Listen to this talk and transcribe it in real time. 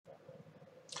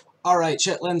Alright,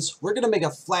 Chitlins, we're going to make a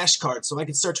flashcard so I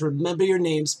can start to remember your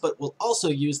names, but we'll also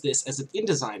use this as an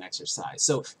InDesign exercise.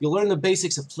 So you'll learn the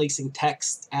basics of placing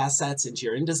text assets into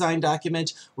your InDesign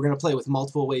document. We're going to play with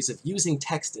multiple ways of using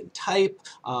text and type,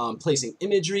 placing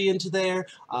imagery into there.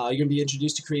 You're going to be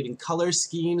introduced to creating color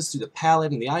schemes through the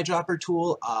palette and the eyedropper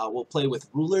tool. We'll play with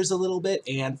rulers a little bit,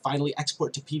 and finally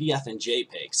export to PDF and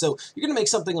JPEG. So you're going to make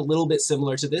something a little bit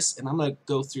similar to this, and I'm going to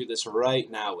go through this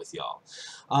right now with y'all.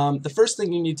 The first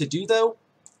thing you need to do, though,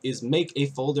 is make a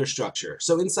folder structure.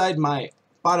 So inside my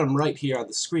bottom right here on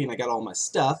the screen, I got all my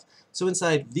stuff. So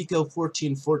inside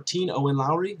Vico1414 Owen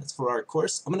Lowry, that's for our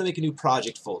course, I'm going to make a new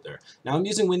project folder. Now I'm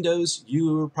using Windows,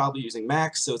 you're probably using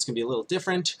Mac, so it's going to be a little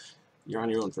different. You're on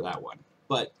your own for that one,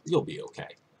 but you'll be okay.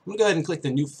 I'm going to go ahead and click the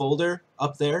new folder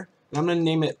up there, and I'm going to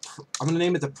name it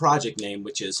the project name,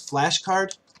 which is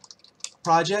FlashCard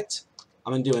Project.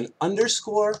 I'm going to do an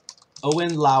underscore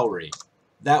Owen Lowry.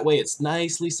 That way it's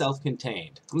nicely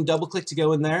self-contained. I'm going to double click to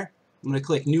go in there. I'm going to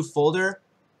click new folder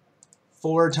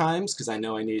 4 times because I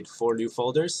know I need 4 new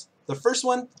folders. The first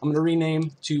one I'm going to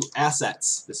rename to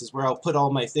assets. This is where I'll put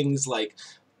all my things like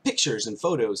pictures and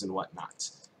photos and whatnot.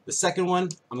 The second one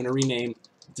I'm going to rename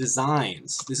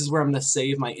designs. This is where I'm going to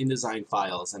save my InDesign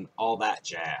files and all that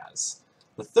jazz.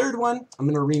 The third one I'm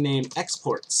going to rename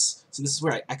exports. So this is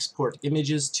where I export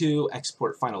images to,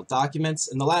 export final documents.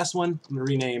 And the last one I'm going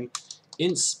to rename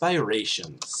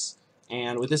inspirations.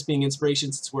 And with this being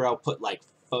inspirations, it's where I'll put like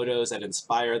photos that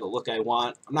inspire the look I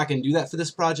want. I'm not going to do that for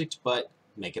this project, but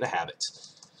make it a habit.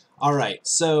 Alright,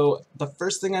 so the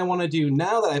first thing I want to do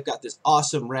now that I've got this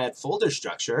awesome rad folder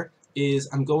structure is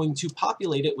I'm going to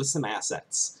populate it with some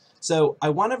assets. So I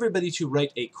want everybody to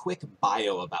write a quick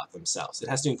bio about themselves. It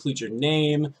has to include your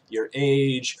name, your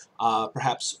age,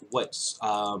 perhaps what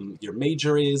your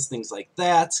major is, things like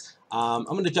that. I'm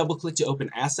going to double click to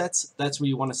open assets. That's where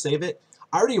you want to save it.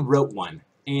 I already wrote one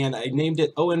and I named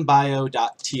it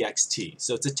owenbio.txt.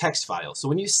 So it's a text file. So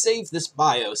when you save this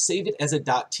bio, save it as a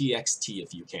 .txt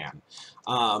if you can.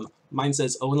 Mine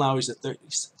says Owen Lowry's a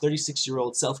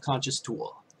 36-year-old self-conscious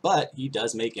tool. But he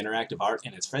does make interactive art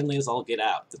and is friendly as all get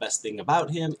out. The best thing about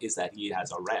him is that he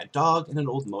has a rad dog and an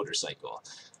old motorcycle.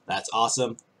 That's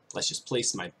awesome. Let's just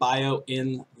place my bio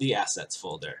in the assets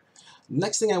folder.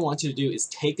 Next thing I want you to do is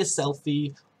take a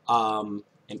selfie and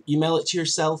email it to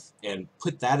yourself and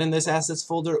put that in this assets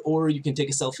folder, or you can take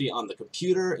a selfie on the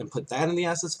computer and put that in the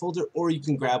assets folder, or you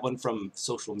can grab one from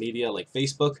social media like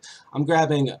Facebook. I'm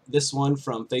grabbing this one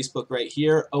from Facebook right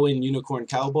here, Owen Unicorn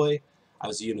Cowboy. I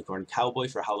was a unicorn cowboy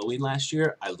for Halloween last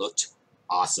year. I looked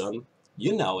awesome.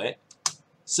 You know it.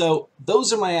 So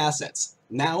those are my assets.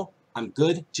 Now I'm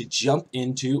good to jump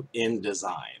into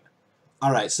InDesign.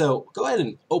 Alright, so go ahead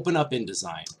and open up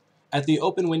InDesign. At the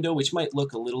open window, which might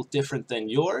look a little different than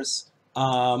yours,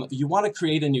 you want to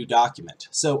create a new document.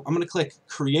 So I'm going to click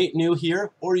Create New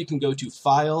here, or you can go to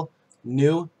File,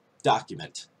 New,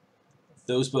 Document.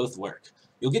 Those both work.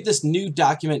 You'll get this new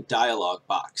document dialog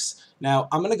box. Now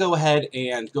I'm going to go ahead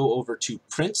and go over to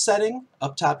Print setting.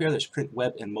 Up top here, there's Print,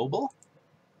 Web, and Mobile.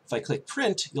 If I click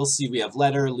Print, you'll see we have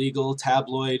letter, legal,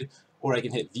 tabloid, or I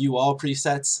can hit View All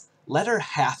Presets. Letter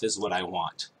half is what I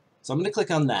want. So I'm going to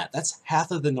click on that. That's half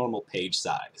of the normal page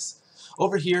size.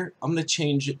 Over here, I'm going to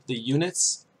change the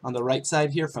units on the right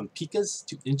side here from picas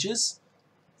to inches.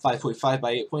 5.5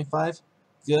 by 8.5.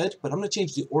 Good, but I'm going to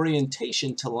change the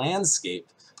orientation to landscape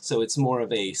so it's more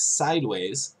of a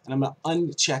sideways, and I'm going to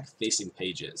uncheck facing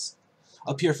pages.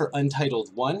 Up here for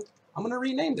Untitled 1, I'm going to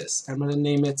rename this. I'm going to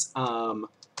name it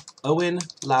Owen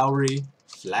Lowry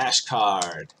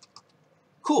Flashcard.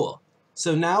 Cool.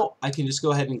 So now I can just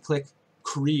go ahead and click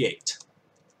Create.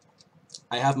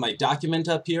 I have my document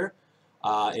up here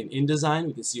in InDesign.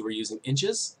 We can see we're using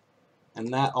inches,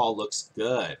 and that all looks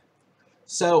good.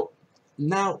 So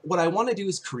now what I want to do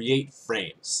is create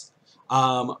frames.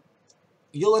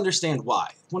 You'll understand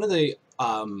why. One of the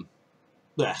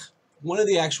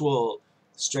actual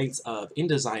strengths of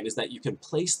InDesign is that you can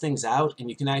place things out and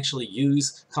you can actually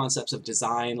use concepts of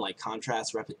design like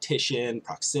contrast, repetition,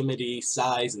 proximity,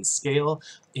 size, and scale.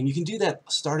 And you can do that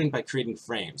starting by creating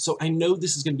frames. So I know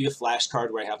this is going to be a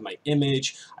flashcard where I have my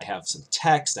image, I have some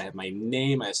text, I have my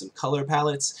name, I have some color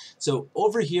palettes. So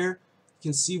over here, you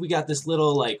can see we got this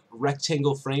little like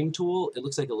rectangle frame tool. It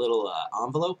looks like a little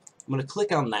envelope. I'm going to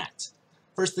click on that.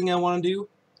 First thing I want to do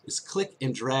is click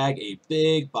and drag a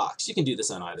big box. You can do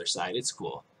this on either side. It's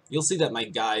cool. You'll see that my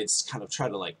guides kind of try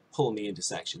to like pull me into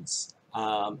sections.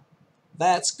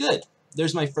 That's good.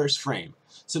 There's my first frame.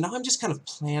 So now I'm just kind of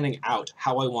planning out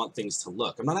how I want things to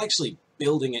look. I'm not actually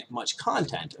building it much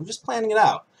content. I'm just planning it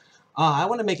out. I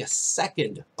want to make a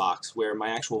second box where my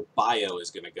actual bio is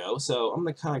going to go. So I'm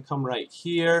going to kind of come right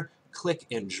here, click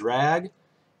and drag,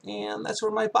 and that's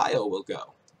where my bio will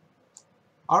go.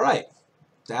 All right,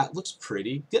 that looks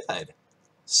pretty good.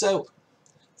 So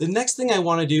the next thing I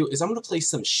want to do is I'm going to place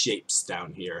some shapes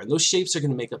down here, and those shapes are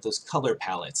going to make up those color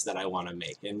palettes that I want to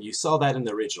make, and you saw that in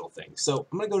the original thing. So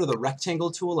I'm going to go to the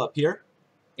rectangle tool up here,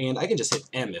 and I can just hit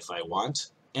M if I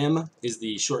want. M is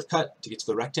the shortcut to get to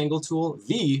the rectangle tool.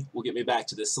 V will get me back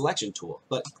to the selection tool,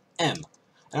 but M.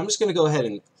 And I'm just going to go ahead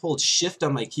and hold Shift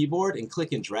on my keyboard and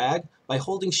click and drag. By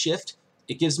holding Shift,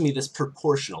 it gives me this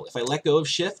proportional. If I let go of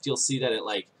Shift, you'll see that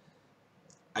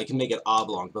I can make it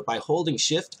oblong, but by holding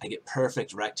Shift, I get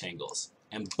perfect rectangles.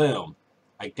 And boom,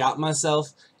 I got myself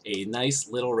a nice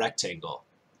little rectangle.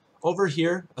 Over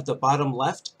here at the bottom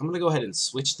left, I'm going to go ahead and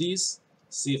switch these.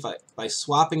 See if by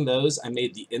swapping those, I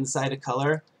made the inside a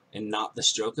color and not the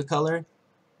stroke a color.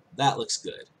 That looks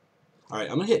good. All right,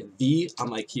 I'm going to hit V on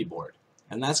my keyboard,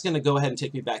 and that's going to go ahead and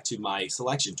take me back to my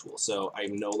selection tool. So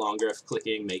I'm no longer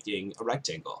clicking, making a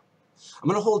rectangle. I'm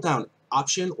going to hold down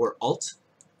Option or Alt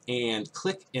and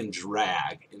click and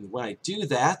drag. And when I do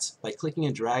that, by clicking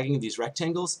and dragging these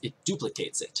rectangles, it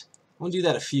duplicates it. I'm going to do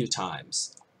that a few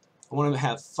times. I want to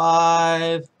have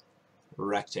 5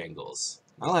 rectangles.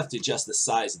 I'll have to adjust the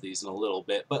size of these in a little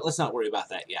bit, but let's not worry about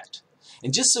that yet.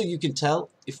 And just so you can tell,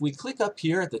 if we click up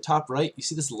here at the top right, you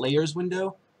see this layers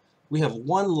window? We have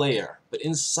one layer, but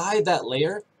inside that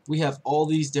layer, we have all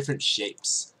these different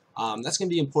shapes. That's going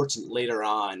to be important later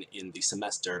on in the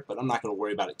semester, but I'm not going to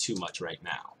worry about it too much right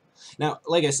now. Now,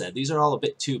 like I said, these are all a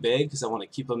bit too big because I want to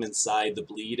keep them inside the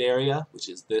bleed area, which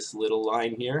is this little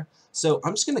line here. So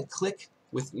I'm just going to click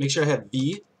make sure I have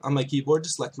V on my keyboard to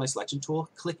select my selection tool,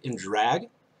 click and drag,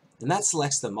 and that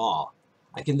selects them all.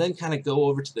 I can then kind of go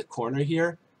over to the corner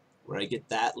here where I get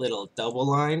that little double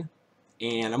line,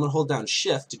 and I'm going to hold down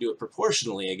Shift to do it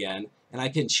proportionally again, and I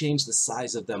can change the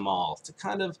size of them all to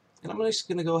kind of, and I'm just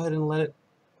going to go ahead and let it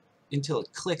until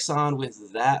it clicks on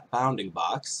with that bounding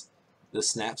box. The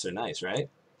snaps are nice, right?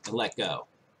 And let go.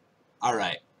 All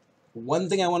right. One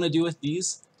thing I want to do with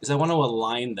these is I want to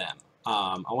align them.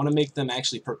 I want to make them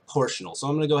actually proportional. So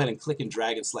I'm going to go ahead and click and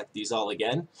drag and select these all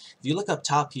again. If you look up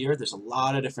top here, there's a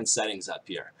lot of different settings up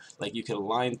here. Like you can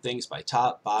align things by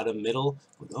top, bottom, middle.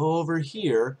 But over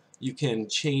here, you can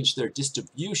change their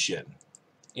distribution.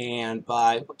 And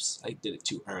by, whoops, I did it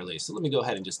too early. So let me go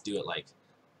ahead and just do it like,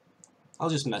 I'll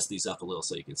just mess these up a little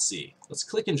so you can see. Let's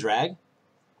click and drag.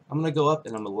 I'm going to go up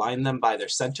and I'm going to align them by their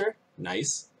center.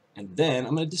 Nice. And then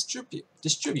I'm going to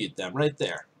distribute them right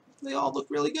there. They all look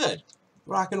really good.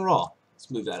 Rock and roll. Let's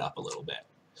move that up a little bit.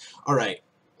 All right,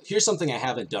 here's something I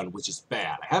haven't done, which is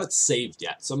bad. I haven't saved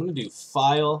yet, so I'm going to do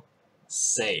File,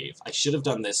 Save. I should have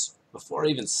done this before I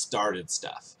even started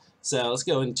stuff. So let's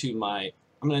go into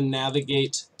I'm going to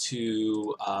navigate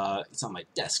to, it's on my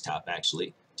desktop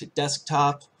actually, to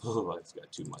Desktop. Oh, I've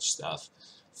got too much stuff.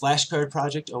 FlashCard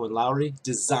project, Owen Lowry,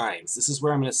 Designs. This is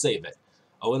where I'm going to save it.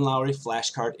 Owen Lowry,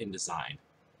 FlashCard, InDesign.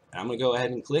 And I'm going to go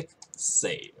ahead and click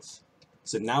Save.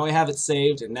 So now I have it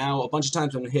saved, and now a bunch of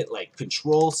times I'm going to hit like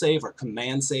Control Save or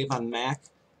Command Save on Mac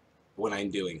when I'm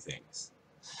doing things.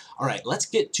 All right, let's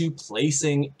get to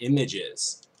placing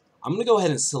images. I'm going to go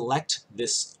ahead and select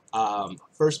this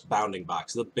first bounding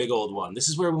box, the big old one. This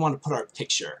is where we want to put our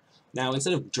picture. Now,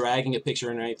 instead of dragging a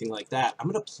picture in or anything like that, I'm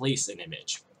going to place an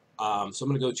image. So I'm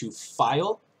going to go to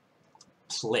File,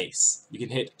 Place. You can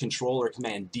hit Control or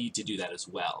Command D to do that as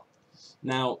well.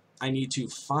 Now, I need to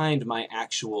find my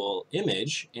actual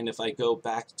image, and if I go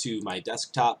back to my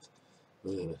desktop,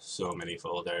 so many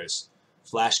folders,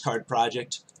 FlashCard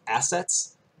project,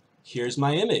 Assets, here's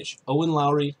my image, Owen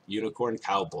Lowry, Unicorn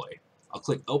Cowboy. I'll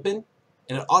click Open,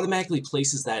 and it automatically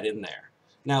places that in there.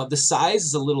 Now, the size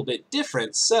is a little bit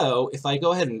different, so if I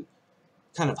go ahead and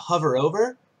kind of hover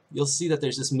over, you'll see that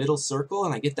there's this middle circle,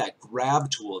 and I get that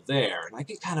grab tool there, and I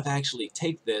can kind of actually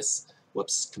take this,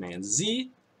 whoops, Command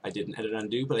Z, I didn't edit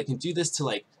undo, but I can do this to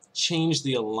like change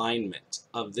the alignment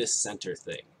of this center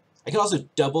thing. I can also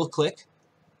double click.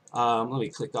 Let me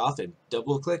click off and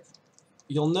double click.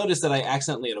 You'll notice that I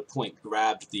accidentally at a point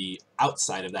grabbed the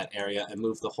outside of that area and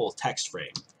moved the whole text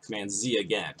frame. Command Z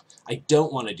again. I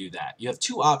don't want to do that. You have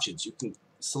two options. You can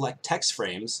select text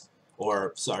frames,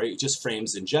 or sorry, just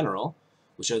frames in general,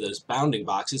 which are those bounding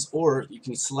boxes, or you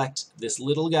can select this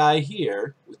little guy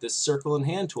here with this circle and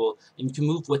hand tool, and you can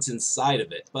move what's inside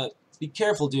of it. But be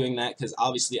careful doing that, because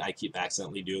obviously I keep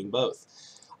accidentally doing both.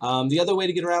 The other way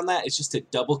to get around that is just to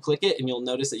double click it, and you'll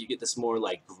notice that you get this more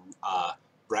like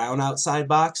brown outside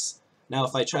box. Now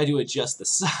if I try to adjust the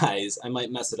size, I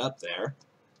might mess it up there.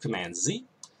 Command Z.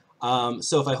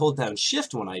 So if I hold down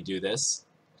Shift when I do this,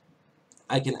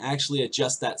 I can actually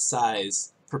adjust that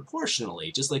size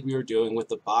proportionally, just like we were doing with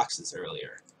the boxes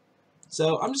earlier.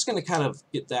 So I'm just going to kind of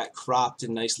get that cropped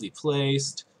and nicely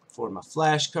placed for my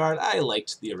flashcard. I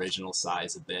liked the original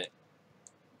size a bit.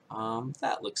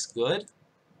 That looks good.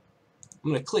 I'm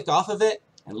going to click off of it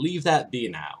and leave that be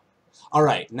now.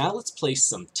 Alright, now let's place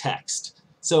some text.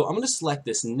 So I'm going to select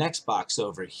this next box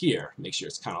over here, make sure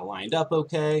it's kind of lined up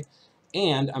okay,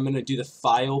 and I'm going to do the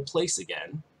file place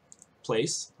again.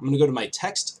 Place. I'm going to go to my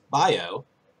text bio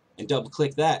and double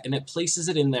click that, and it places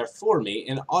it in there for me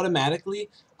and automatically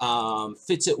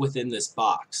fits it within this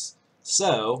box.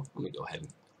 So let me go ahead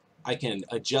and I can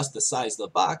adjust the size of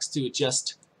the box to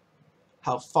adjust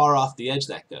how far off the edge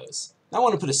that goes. Now I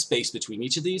want to put a space between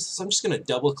each of these, so I'm just going to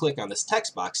double click on this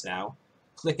text box now,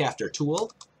 click after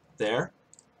tool, there,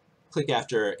 click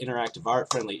after interactive art,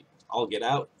 friendly, all get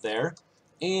out, there,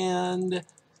 and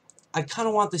I kind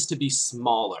of want this to be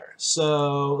smaller.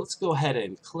 So let's go ahead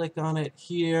and click on it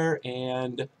here,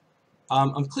 and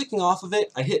I'm clicking off of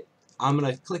it. I'm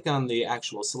going to click on the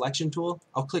actual selection tool.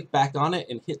 I'll click back on it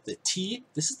and hit the T.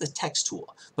 This is the text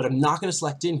tool, but I'm not going to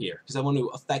select in here because I want to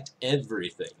affect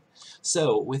everything.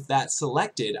 So with that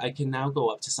selected, I can now go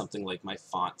up to something like my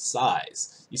font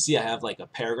size. You see I have like a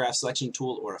paragraph selection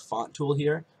tool or a font tool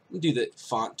here. I'm going to do the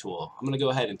font tool. I'm going to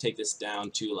go ahead and take this down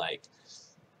to like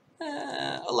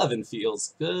 11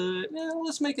 feels good. Now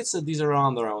let's make it so these are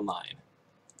on their own line.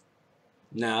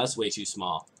 No, that's way too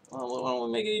small. Well, why don't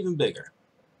we make it even bigger?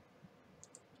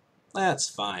 That's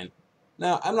fine.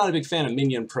 Now, I'm not a big fan of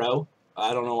Minion Pro.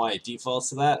 I don't know why it defaults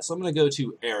to that, so I'm going to go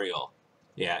to Arial.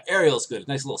 Yeah, Arial's good.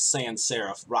 Nice little sans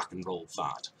serif rock and roll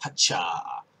font.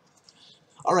 Ha-cha!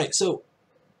 Alright, so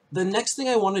the next thing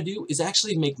I want to do is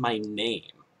actually make my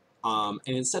name. And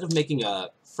instead of making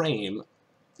a frame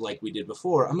like we did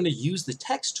before, I'm going to use the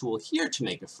text tool here to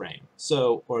make a frame.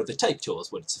 So, or the type tool is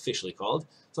what it's officially called.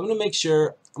 So I'm going to make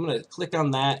sure, I'm going to click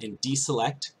on that and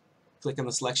deselect. Click on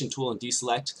the selection tool and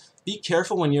deselect. Be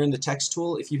careful when you're in the text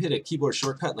tool. If you hit a keyboard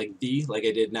shortcut like V, like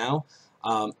I did now,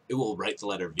 it will write the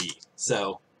letter V.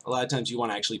 So a lot of times you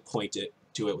want to actually point it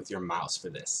to it with your mouse for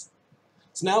this.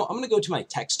 So now I'm going to go to my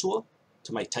text tool,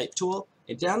 to my type tool,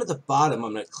 and down at the bottom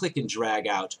I'm going to click and drag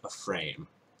out a frame.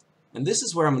 And this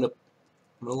is where I'm going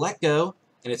to let go,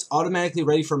 and it's automatically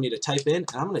ready for me to type in,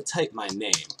 and I'm going to type my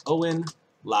name, Owen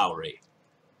Lowry.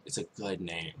 It's a good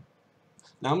name.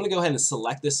 Now I'm going to go ahead and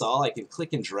select this all. I can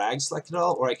click and drag select it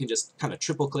all, or I can just kind of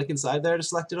triple click inside there to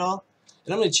select it all.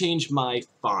 And I'm going to change my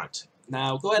font.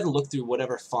 Now go ahead and look through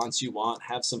whatever fonts you want,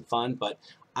 have some fun, but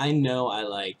I know I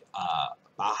like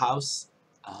Bauhaus.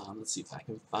 Let's see if I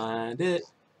can find it.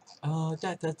 God,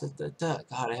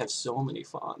 I have so many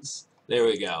fonts. There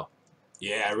we go.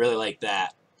 Yeah, I really like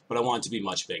that, but I want it to be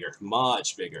much bigger,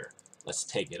 much bigger. Let's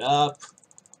take it up.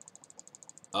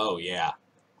 Oh yeah,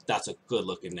 that's a good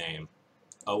looking name.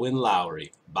 Owen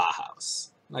Lowry,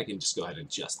 Bauhaus. I can just go ahead and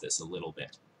adjust this a little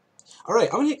bit. Alright,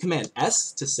 I'm going to hit Command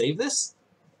S to save this,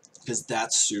 because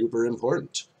that's super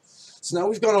important. So now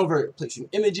we've gone over placing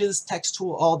images, text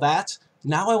tool, all that.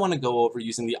 Now I want to go over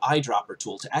using the eyedropper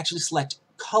tool to actually select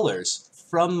colors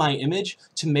from my image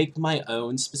to make my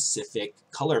own specific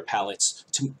color palettes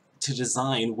to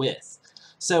design with.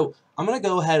 So I'm going to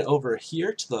go ahead over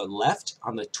here to the left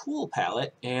on the tool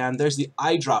palette, and there's the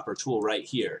eyedropper tool right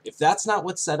here. If that's not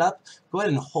what's set up, go ahead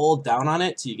and hold down on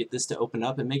it till you get this to open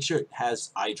up and make sure it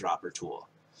has eyedropper tool.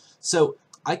 So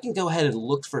I can go ahead and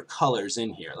look for colors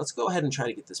in here. Let's go ahead and try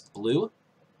to get this blue.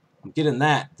 I'm getting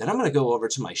that. Then I'm going to go over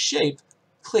to my shape,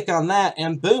 click on that,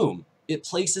 and boom, it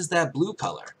places that blue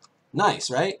color. Nice,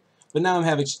 right? But now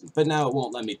it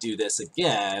won't let me do this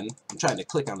again. I'm trying to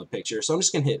click on the picture, so I'm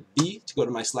just going to hit V to go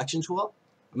to my selection tool.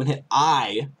 I'm going to hit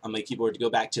I on my keyboard to go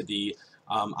back to the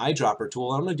eyedropper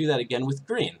tool. I'm going to do that again with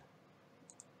green.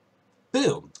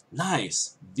 Boom,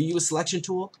 nice. V with selection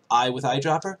tool, I with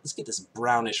eyedropper. Let's get this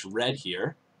brownish red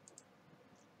here.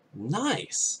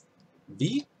 Nice.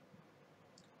 V,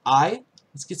 I.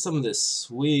 Let's get some of this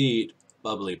sweet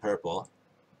bubbly purple.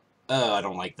 Oh, I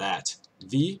don't like that.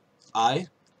 V, I.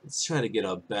 Let's try to get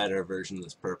a better version of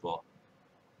this purple.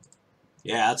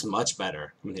 Yeah, that's much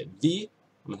better. I'm going to hit V,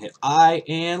 I'm going to hit I,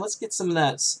 and let's get some of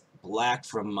that black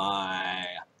from my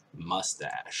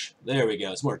mustache. There we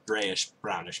go. It's more grayish,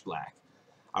 brownish black.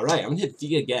 Alright, I'm going to hit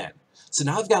V again. So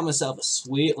now I've got myself a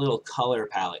sweet little color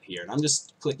palette here, and I'm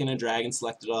just clicking and dragging,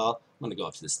 select it all. I'm going to go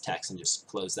up to this text and just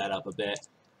close that up a bit.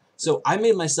 So I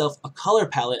made myself a color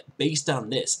palette based on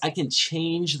this. I can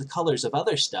change the colors of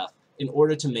other stuff in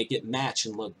order to make it match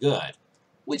and look good,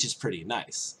 which is pretty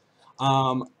nice.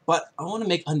 But I want to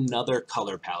make another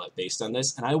color palette based on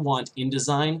this, and I want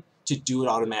InDesign to do it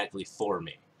automatically for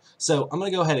me. So I'm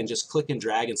going to go ahead and just click and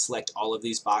drag and select all of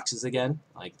these boxes again,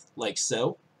 like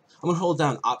so. I'm going to hold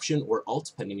down Option or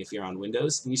Alt, depending if you're on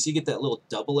Windows, and you see you get that little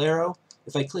double arrow.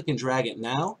 If I click and drag it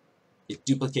now, it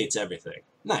duplicates everything.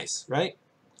 Nice, right?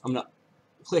 I'm going to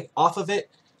click off of it.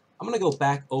 I'm going to go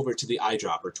back over to the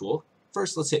eyedropper tool.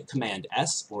 First, let's hit Command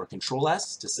S or Control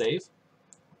S to save.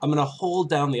 I'm going to hold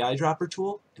down the eyedropper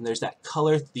tool, and there's that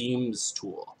Color Themes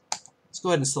tool. Let's go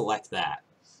ahead and select that.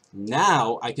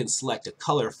 Now I can select a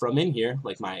color from in here,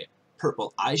 like my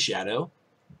purple eyeshadow.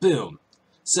 Boom.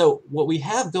 So what we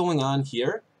have going on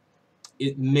here,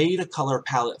 it made a color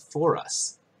palette for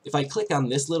us. If I click on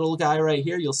this little guy right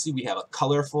here, you'll see we have a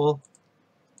colorful,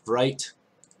 bright,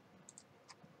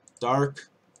 dark,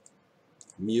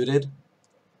 muted.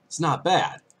 It's not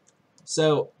bad.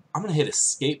 So I'm going to hit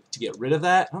Escape to get rid of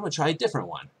that. I'm going to try a different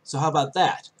one. So how about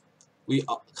that?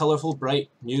 Colorful, bright,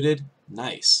 muted,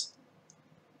 nice.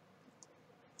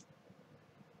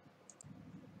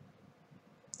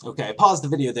 Okay, I paused the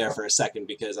video there for a second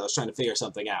because I was trying to figure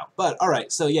something out. But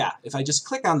alright, so yeah, if I just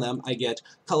click on them, I get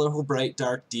colorful, bright,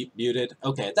 dark, deep, muted.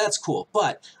 Okay, that's cool.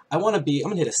 But I'm going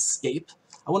to hit Escape.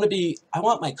 I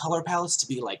want my color palettes to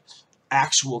be like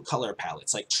actual color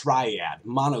palettes, like triad,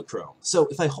 monochrome. So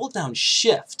if I hold down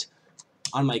Shift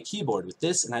on my keyboard with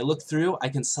this and I look through, I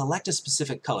can select a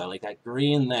specific color, like that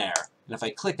green there. And if I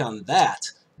click on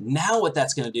that, now what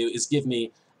that's going to do is give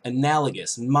me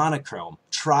analogous, monochrome,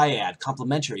 triad,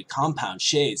 complementary, compound,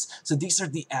 shades. So these are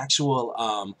the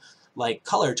actual like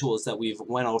color tools that we've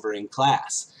went over in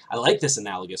class. I like this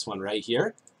analogous one right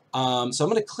here. So I'm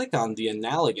going to click on the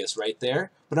analogous right there,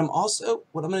 but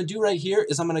what I'm going to do right here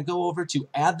is I'm going to go over to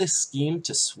add this scheme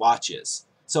to swatches.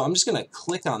 So I'm just going to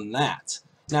click on that.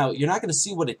 Now you're not going to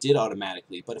see what it did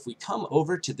automatically, but if we come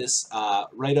over to this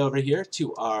right over here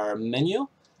to our menu,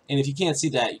 and if you can't see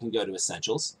that, you can go to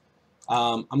Essentials.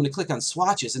 I'm going to click on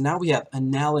swatches, and now we have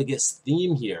analogous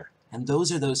theme here, and those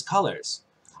are those colors.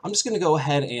 I'm just going to go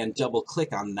ahead and double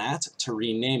click on that to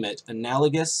rename it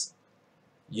analogous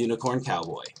unicorn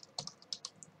cowboy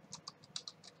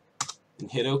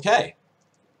and hit OK.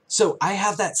 So I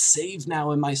have that saved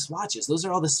now in my swatches. Those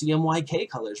are all the CMYK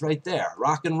colors right there,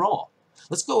 rock and roll.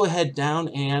 Let's go ahead down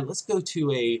and let's go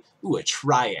to a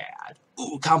triad.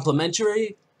 Ooh,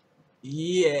 complementary.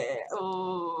 Yeah,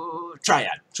 oh,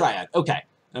 triad, okay.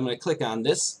 I'm going to click on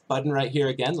this button right here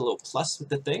again, the little plus with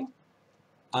the thing.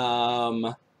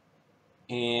 And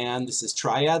this is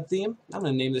triad theme. I'm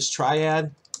going to name this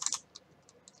triad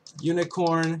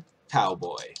unicorn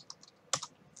cowboy.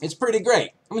 It's pretty great.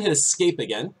 I'm going to hit Escape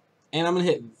again, and I'm going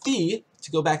to hit V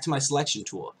to go back to my selection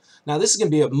tool. Now this is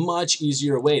going to be a much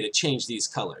easier way to change these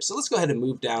colors. So let's go ahead and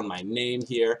move down my name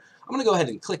here. I'm going to go ahead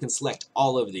and click and select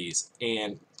all of these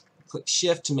and click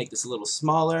Shift to make this a little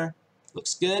smaller.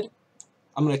 Looks good.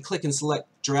 I'm going to click and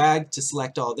drag to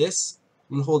select all this.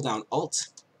 I'm going to hold down Alt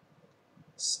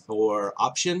or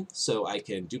Option so I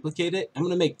can duplicate it. I'm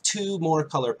going to make two more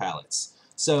color palettes.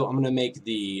 So I'm going to make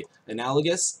the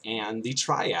analogous and the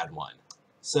triad one.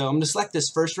 So I'm going to select this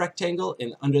first rectangle,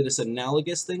 and under this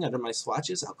analogous thing, under my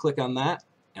swatches, I'll click on that,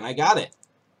 and I got it.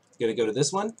 I'm going to go to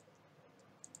this one.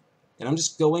 And I'm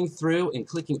just going through and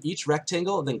clicking each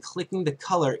rectangle, then clicking the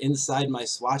color inside my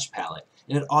swatch palette,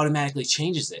 and it automatically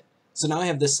changes it. So now I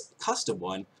have this custom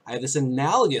one, I have this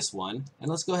analogous one, and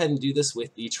let's go ahead and do this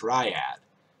with the triad.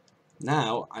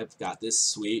 Now I've got this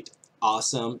sweet,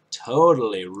 awesome,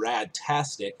 totally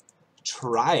rad-tastic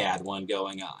triad one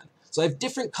going on. So I have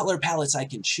different color palettes I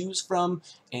can choose from,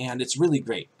 and it's really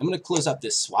great. I'm going to close up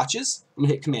this swatches. I'm going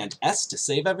to hit Command S to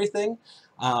save everything,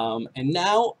 and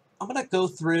now I'm going to go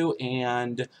through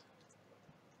and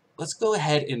let's go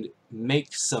ahead and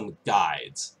make some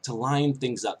guides to line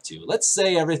things up to. Let's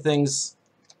say everything's,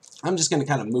 I'm just going to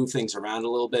kind of move things around a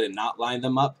little bit and not line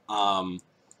them up.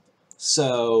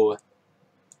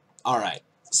 Alright,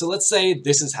 so let's say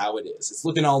this is how it is. It's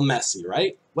looking all messy,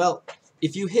 right? Well,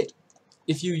 if you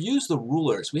use the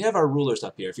rulers, we have our rulers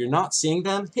up here. If you're not seeing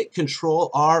them, hit Control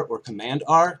R or Command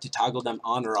R to toggle them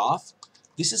on or off.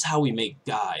 This is how we make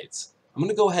guides. I'm going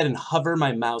to go ahead and hover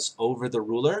my mouse over the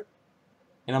ruler,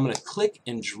 and I'm going to click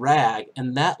and drag,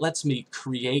 and that lets me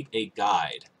create a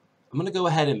guide. I'm going to go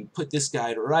ahead and put this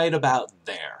guide right about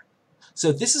there.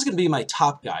 So this is going to be my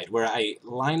top guide, where I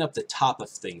line up the top of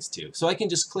things to. So I can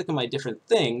just click on my different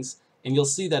things, and you'll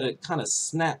see that it kind of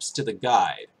snaps to the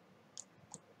guide.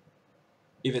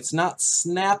 If it's not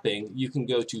snapping, you can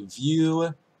go to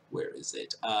View, where is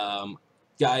it?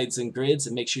 Guides and Grids,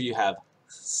 and make sure you have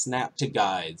Snap to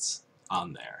Guides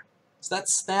on there. So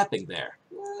that's snapping there.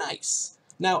 Nice.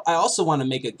 Now I also want to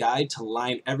make a guide to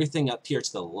line everything up here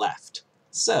to the left.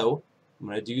 So I'm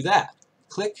going to do that.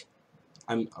 Click.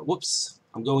 Whoops.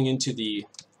 I'm going into the,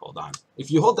 hold on.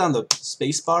 If you hold down the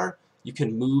space bar, you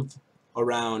can move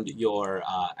around your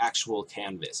actual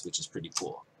canvas, which is pretty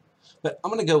cool. But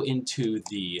I'm going to go into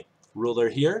the ruler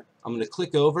here. I'm going to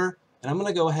click over, and I'm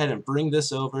going to go ahead and bring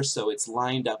this over so it's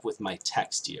lined up with my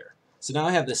text here. So now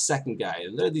I have the second guy,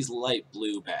 and they're these light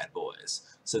blue bad boys.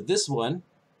 So this one,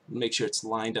 make sure it's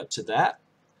lined up to that.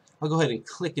 I'll go ahead and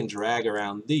click and drag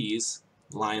around these,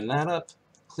 line that up,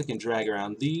 click and drag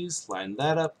around these, line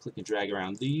that up, click and drag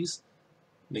around these.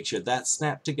 Make sure that's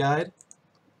snapped to guide.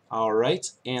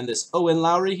 Alright, and this Owen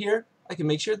Lowry here, I can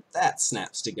make sure that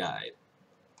snaps to guide.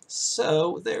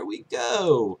 So there we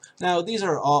go. Now these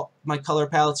are all, my color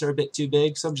palettes are a bit too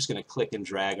big, so I'm just going to click and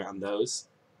drag on those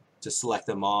to select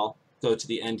them all. Go to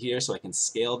the end here so I can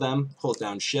scale them, hold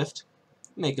down Shift,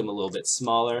 make them a little bit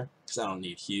smaller because I don't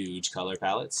need huge color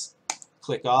palettes.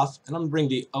 Click off, and I'm going to bring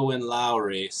the Owen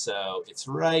Lowry so it's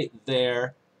right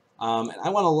there. And I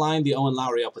want to line the Owen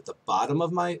Lowry up at the bottom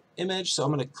of my image, so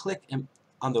I'm going to click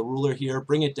on the ruler here,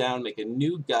 bring it down, make a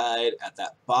new guide at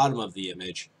that bottom of the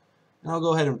image, and I'll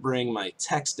go ahead and bring my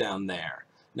text down there.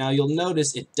 Now you'll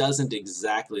notice it doesn't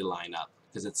exactly line up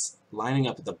because it's lining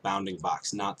up at the bounding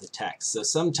box, not the text. So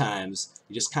sometimes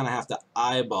you just kind of have to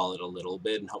eyeball it a little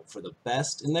bit and hope for the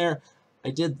best. And there, I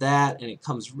did that, and it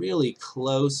comes really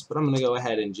close, but I'm going to go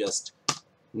ahead and just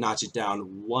notch it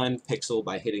down 1 pixel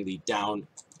by hitting the down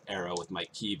arrow with my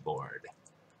keyboard.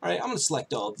 Alright, I'm going to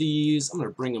select all these. I'm going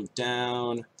to bring them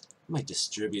down. I might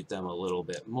distribute them a little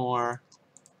bit more.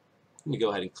 Let me go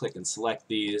ahead and click and select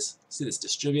these. See this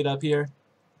distribute up here?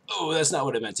 Oh, that's not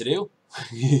what I meant to do.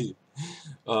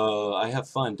 I have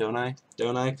fun, don't I?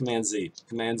 Don't I? Command Z.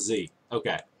 Command Z.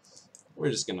 Okay. We're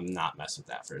just going to not mess with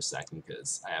that for a second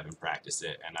because I haven't practiced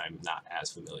it and I'm not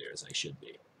as familiar as I should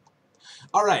be.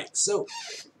 Alright, so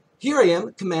here I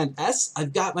am, Command S.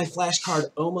 I've got my flashcard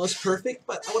almost perfect,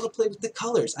 but I want to play with the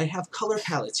colors. I have color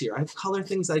palettes here. I have color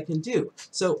things I can do.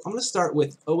 So I'm going to start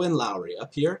with Owen Lowry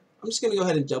up here. I'm just going to go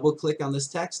ahead and double click on this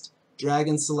text, drag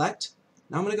and select.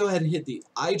 Now I'm going to go ahead and hit the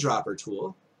eyedropper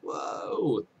tool.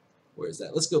 Whoa! Where is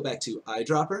that? Let's go back to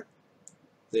eyedropper.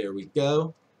 There we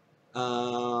go.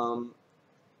 And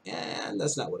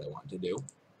that's not what I wanted to do.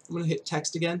 I'm going to hit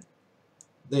text again.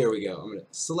 There we go. I'm going to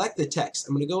select the text.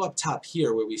 I'm going to go up top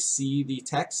here where we see the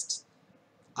text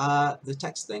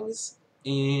things.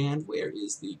 And where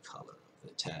is the color of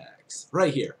the text?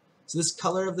 Right here. So this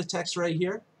color of the text right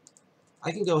here,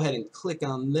 I can go ahead and click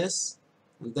on this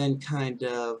and then kind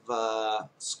of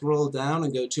scroll down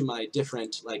and go to my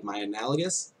different, like my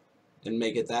analogous, and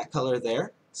make it that color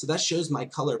there. So that shows my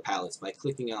color palettes by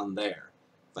clicking on there.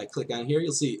 If I click on here,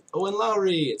 you'll see Owen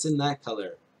Lowry, it's in that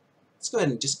color. Let's go ahead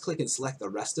and just click and select the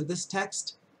rest of this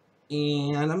text.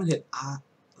 And I'm going to hit I.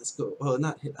 Let's go. Oh,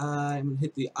 not hit I. I'm going to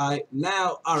hit the I.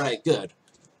 Now, all right, good.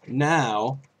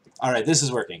 Now, all right, this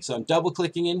is working. So I'm double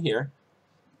clicking in here.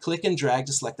 Click and drag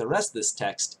to select the rest of this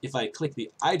text. If I click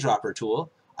the eyedropper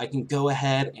tool, I can go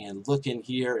ahead and look in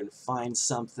here and find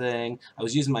something. I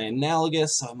was using my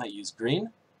analogous, so I might use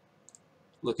green.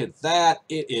 Look at that.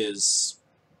 It is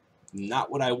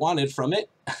not what I wanted from it.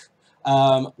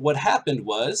 What happened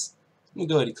was, let me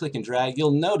go ahead and click and drag.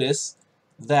 You'll notice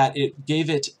that it gave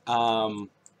it an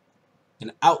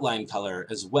outline color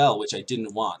as well, which I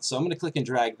didn't want. So I'm going to click and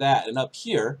drag that, and up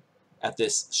here at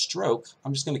this stroke,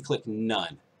 I'm just going to click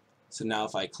None. So now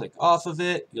if I click off of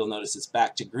it, you'll notice it's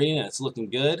back to green and it's looking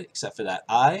good, except for that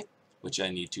I, which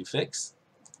I need to fix.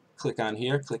 Click on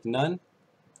here, click None.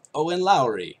 Owen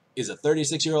Lowry is a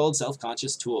 36-year-old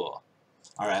self-conscious tool.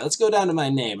 Alright, let's go down to my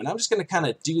name, and I'm just going to kind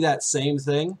of do that same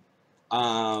thing.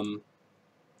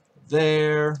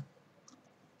 There.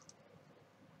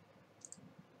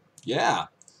 Yeah.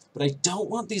 But I don't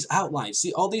want these outlines.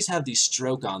 See, all these have the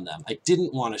stroke on them. I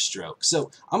didn't want a stroke. So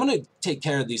I'm going to take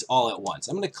care of these all at once.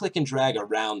 I'm going to click and drag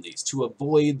around these to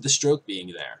avoid the stroke being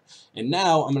there. And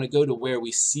now I'm going to go to where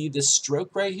we see this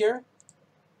stroke right here,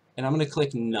 and I'm going to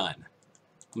click None.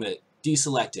 I'm going to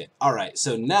deselect it. Alright,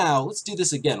 so now let's do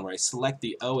this again where I select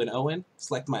the O and Owen,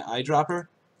 select my eyedropper,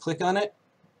 click on it.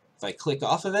 If I click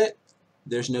off of it,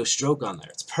 there's no stroke on there.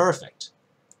 It's perfect.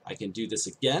 I can do this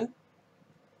again.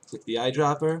 Click the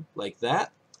eyedropper like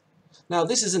that. Now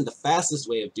this isn't the fastest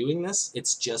way of doing this,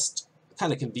 it's just a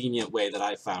kind of convenient way that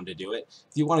I found to do it.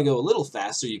 If you want to go a little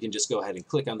faster, you can just go ahead and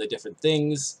click on the different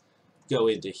things, go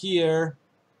into here.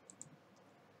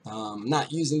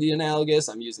 Not using the analogous,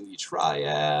 I'm using the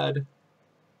triad.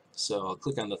 So I'll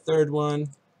click on the third one,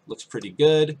 looks pretty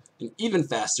good. An even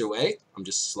faster way, I'm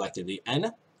just selecting the N.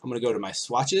 I'm going to go to my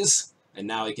swatches, and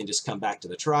now I can just come back to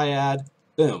the triad.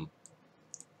 Boom.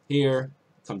 Here.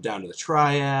 Come down to the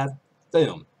triad,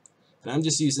 Boom. And I'm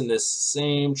just using this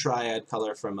same triad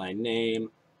color from my name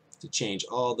to change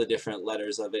all the different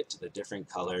letters of it to the different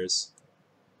colors.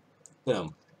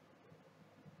 Boom.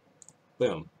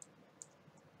 Boom.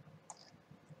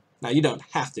 Now you don't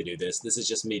have to do this. This is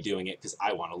just me doing it because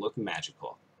I want to look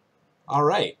magical. All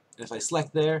right. And if I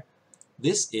select there,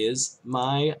 this is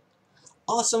my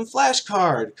awesome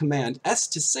flashcard. Command S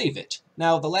to save it.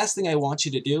 Now the last thing I want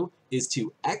you to do is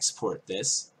to export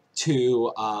this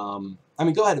to, I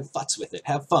mean, go ahead and futz with it,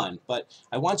 have fun, but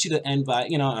I want you to end by,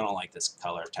 you know, I don't like this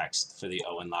color text for the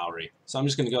Owen Lowry, so I'm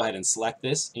just going to go ahead and select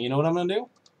this, and you know what I'm going to do?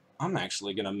 I'm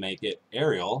actually going to make it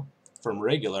Arial from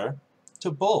regular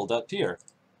to bold up here.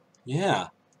 Yeah,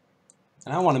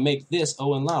 and I want to make this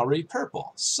Owen Lowry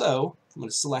purple, so I'm going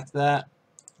to select that,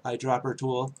 eyedropper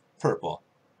tool, purple.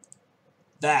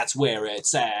 That's where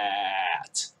it's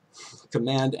at.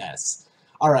 Command S.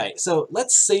 All right, so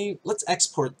let's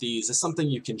export these as something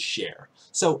you can share.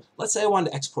 So let's say I wanted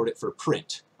to export it for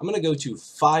print. I'm going to go to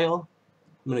File,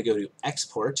 I'm going to go to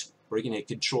Export, or you can hit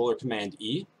Control or Command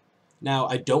E. Now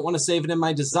I don't want to save it in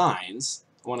my designs.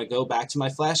 I want to go back to my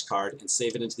flashcard and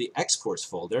save it into the Exports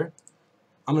folder.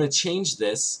 I'm going to change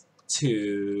this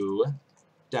to,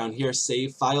 down here,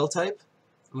 Save File Type.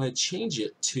 I'm going to change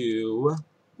it to,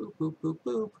 boop, boop, boop,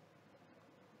 boop,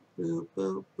 boop,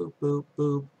 boop, boop, boop,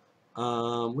 boop.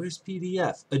 Where's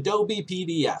PDF? Adobe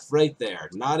PDF, right there.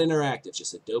 Not interactive,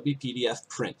 just Adobe PDF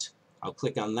print. I'll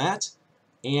click on that,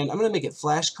 and I'm going to make it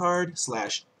flashcard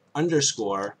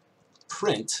 /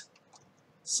 print.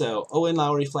 So Owen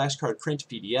Lowry flashcard print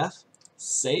PDF.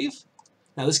 Save.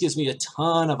 Now this gives me a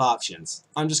ton of options.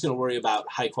 I'm just going to worry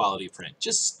about high quality print.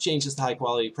 Just change this to high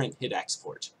quality print, hit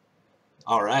export.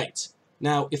 All right.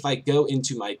 Now if I go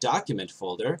into my document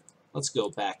folder, let's go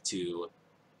back to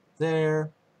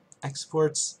there.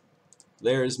 Exports.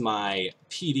 There's my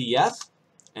PDF,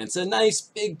 and it's a nice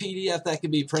big PDF that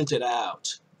can be printed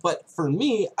out. But for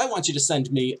me, I want you to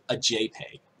send me a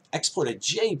JPEG. Export a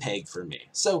JPEG for me.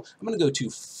 So I'm going to go to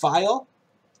File,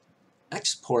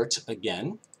 Export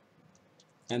again,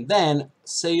 and then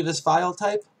save as file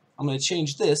type. I'm going to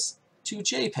change this to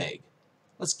JPEG.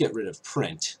 Let's get rid of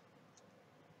print.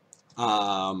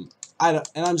 And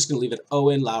I'm just going to leave it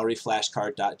Owen Lowry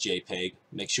flashcard.jpg.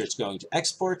 Make sure it's going to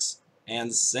exports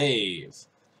and save.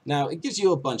 Now it gives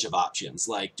you a bunch of options,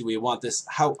 like do we want this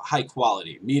how high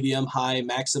quality, medium, high,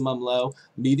 maximum, low.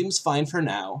 Medium's fine for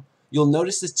now. You'll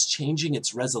notice it's changing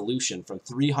its resolution from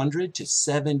 300 to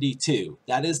 72.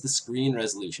 That is the screen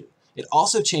resolution. It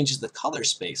also changes the color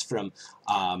space from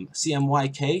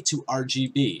CMYK to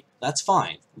RGB. That's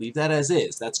fine. Leave that as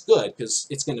is. That's good because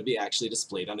it's going to be actually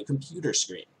displayed on a computer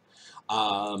screen.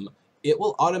 It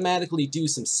will automatically do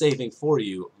some saving for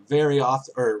you very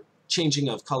often, or changing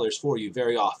of colors for you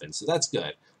very often, so that's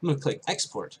good. I'm going to click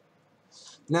Export.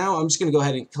 Now I'm just going to go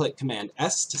ahead and click Command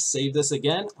S to save this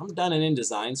again. I'm done in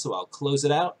InDesign, so I'll close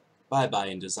it out. Bye-bye,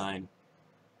 InDesign.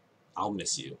 I'll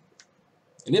miss you.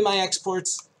 And in my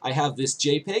exports, I have this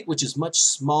JPEG, which is much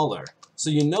smaller. So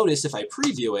you notice if I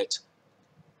preview it,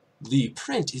 the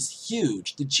print is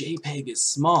huge, the JPEG is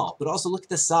small, but also look at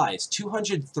the size,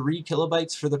 203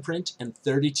 kilobytes for the print and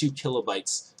 32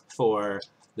 kilobytes for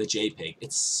the JPEG.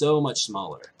 It's so much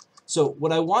smaller. So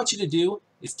what I want you to do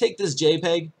is take this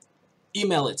JPEG,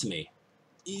 email it to me.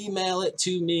 Email it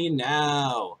to me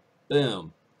now.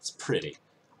 Boom. It's pretty.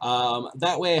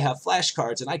 That way I have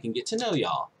flashcards and I can get to know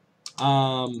y'all.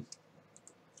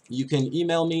 You can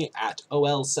email me at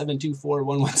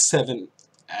ol724117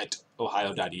 at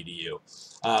ohio.edu.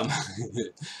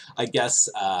 I guess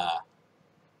I'll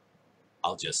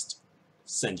just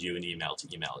send you an email to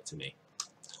email it to me.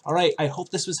 All right, I hope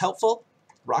this was helpful.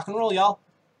 Rock and roll, y'all.